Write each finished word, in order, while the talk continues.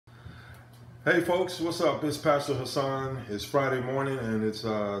Hey folks, what's up? It's Pastor Hassan. It's Friday morning and it's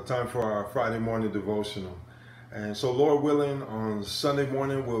time for our Friday morning devotional. And so Lord willing, on Sunday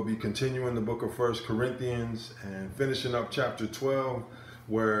morning we'll be continuing the book of 1 Corinthians and finishing up chapter 12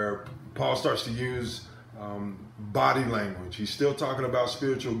 where Paul starts to use body language. He's still talking about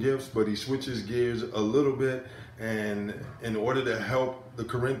spiritual gifts, but he switches gears a little bit, and in order to help the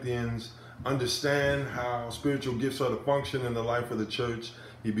Corinthians understand how spiritual gifts are to function in the life of the church,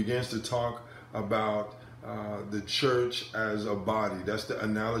 he begins to talk about the church as a body. That's the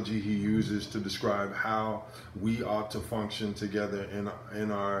analogy he uses to describe how we ought to function together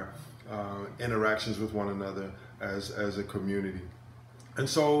in our interactions with one another as a community. And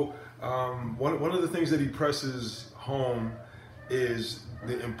so one of the things that he presses home is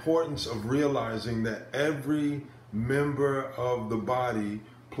the importance of realizing that every member of the body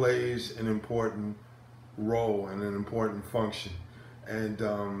plays an important role and an important function. And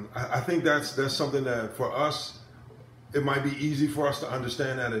I think that's something that for us, it might be easy for us to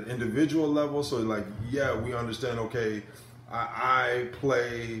understand at an individual level. So like, yeah, we understand, okay, I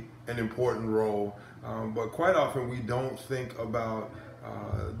play an important role. But quite often we don't think about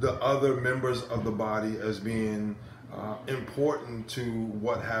the other members of the body as being important to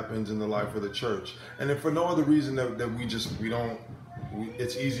what happens in the life of the church. And if for no other reason that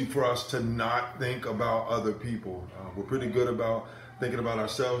it's easy for us to not think about other people. We're pretty good about thinking about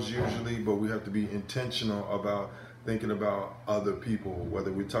ourselves usually, but we have to be intentional about thinking about other people,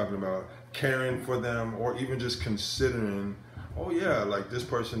 whether we're talking about caring for them or even just considering, oh yeah, like this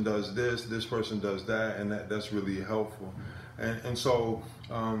person does this person does that, and that's really helpful. And so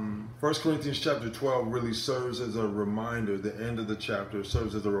 1 Corinthians chapter 12 really serves as a reminder. The end of the chapter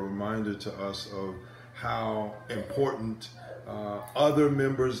serves as a reminder to us of how important other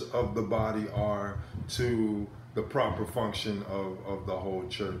members of the body are to the proper function of the whole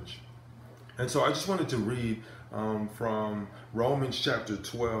church. And so I just wanted to read from Romans chapter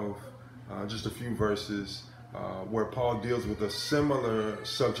 12, just a few verses where Paul deals with a similar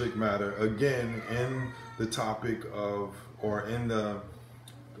subject matter, again, in the topic of, or in the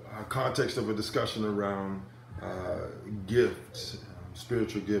context of a discussion around gifts,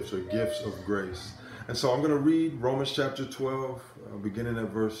 spiritual gifts or gifts of grace. And so I'm going to read Romans chapter 12, beginning at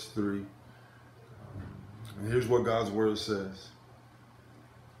verse 3. And here's what God's word says.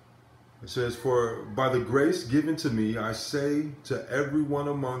 It says, "For by the grace given to me, I say to everyone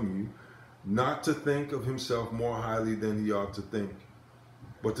among you, not to think of himself more highly than he ought to think,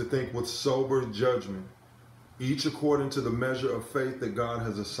 but to think with sober judgment, each according to the measure of faith that God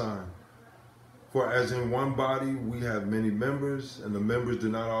has assigned. For as in one body we have many members, and the members do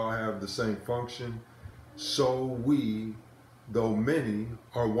not all have the same function, so we, though many,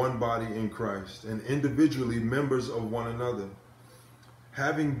 are one body in Christ, and individually members of one another.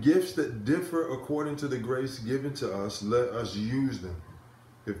 Having gifts that differ according to the grace given to us, let us use them.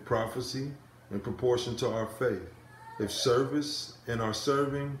 If prophecy, in proportion to our faith. If service, in our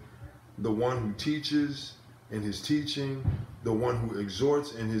serving. The one who teaches, in his teaching. The one who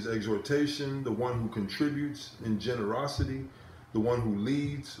exhorts, in his exhortation. The one who contributes, in generosity. The one who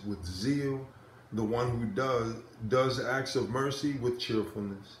leads, with zeal. The one who does acts of mercy with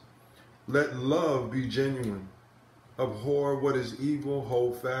cheerfulness. Let love be genuine. Abhor what is evil,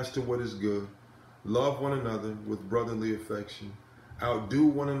 hold fast to what is good. Love one another with brotherly affection. Outdo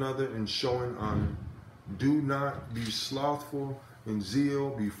one another in showing honor. Do not be slothful in zeal,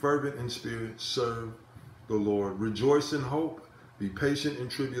 be fervent in spirit, serve the Lord. Rejoice in hope, be patient in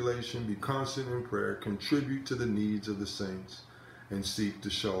tribulation, be constant in prayer, contribute to the needs of the saints, and seek to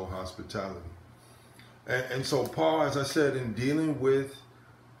show hospitality." And so Paul, as I said, in dealing with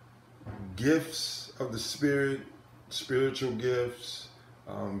gifts of the Spirit, spiritual gifts,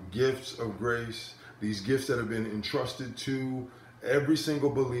 gifts of grace, these gifts that have been entrusted to every single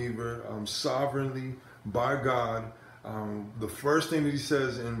believer sovereignly by God, the first thing that he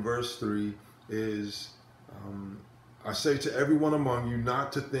says in verse 3 is, I say to everyone among you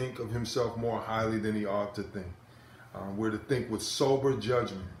not to think of himself more highly than he ought to think. We're to think with sober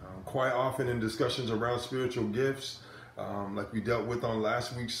judgment. Quite often in discussions around spiritual gifts, like we dealt with on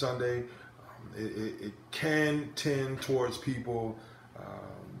last week's Sunday, it can tend towards people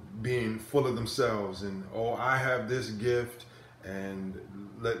being full of themselves and, oh, I have this gift and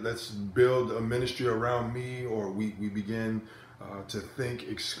let's build a ministry around me, or we begin to think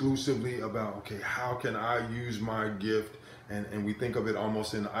exclusively about, okay, how can I use my gift? And we think of it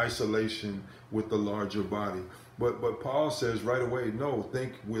almost in isolation with the larger body. But Paul says right away, no,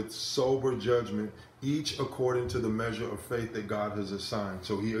 think with sober judgment, each according to the measure of faith that God has assigned.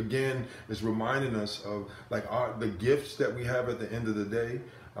 So he again is reminding us of like the gifts that we have at the end of the day.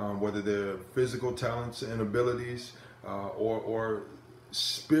 whether they're physical talents and abilities or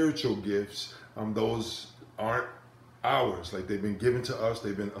spiritual gifts. Those aren't ours. Like, they've been given to us,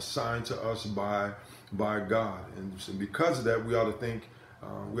 they've been assigned to us by God, and so because of that, we ought to think,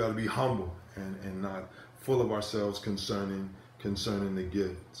 we ought to be humble and not full of ourselves concerning the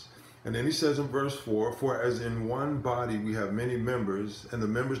gifts. And then he says in verse 4, for as in one body we have many members, and the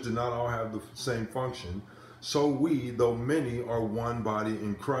members do not all have the same function, so we, though many, are one body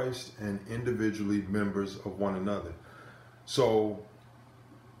in Christ and individually members of one another. So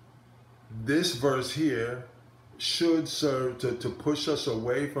this verse here should serve to push us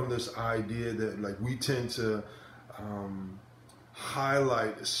away from this idea that, like, we tend to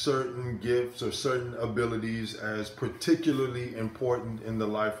highlight certain gifts or certain abilities as particularly important in the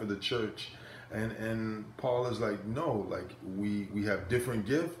life of the church. And Paul is like, no, like, we have different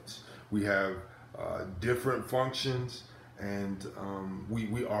gifts, we have different functions, and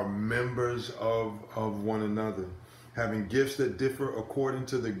we are members of one another. Having gifts that differ according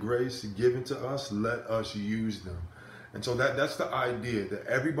to the grace given to us, let us use them. And so that's the idea, that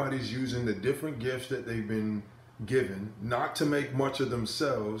everybody's using the different gifts that they've been given, not to make much of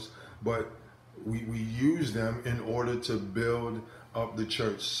themselves, but we use them in order to build up the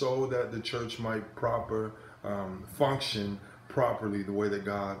church so that the church might function properly the way that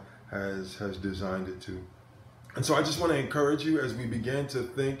God has designed it to. And so I just want to encourage you, as we begin to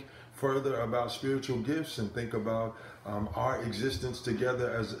think further about spiritual gifts and think about our existence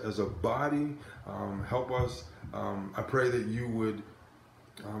together as a body, help us. I pray that you would,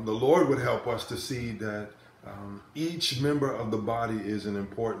 the Lord would help us to see that each member of the body is an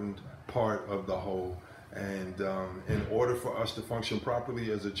important part of the whole. And in order for us to function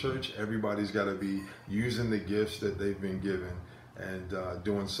properly as a church, everybody's got to be using the gifts that they've been given and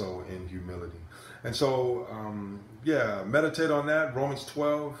doing so in humility. And so, meditate on that, Romans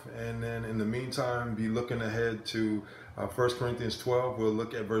 12, and then in the meantime, be looking ahead to 1 Corinthians 12. We'll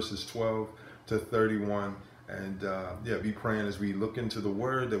look at verses 12 to 31, and be praying as we look into the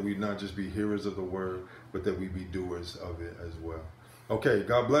Word, that we not just be hearers of the Word, but that we be doers of it as well. Okay,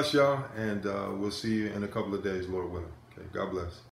 God bless y'all, and we'll see you in a couple of days, Lord willing. Okay, God bless.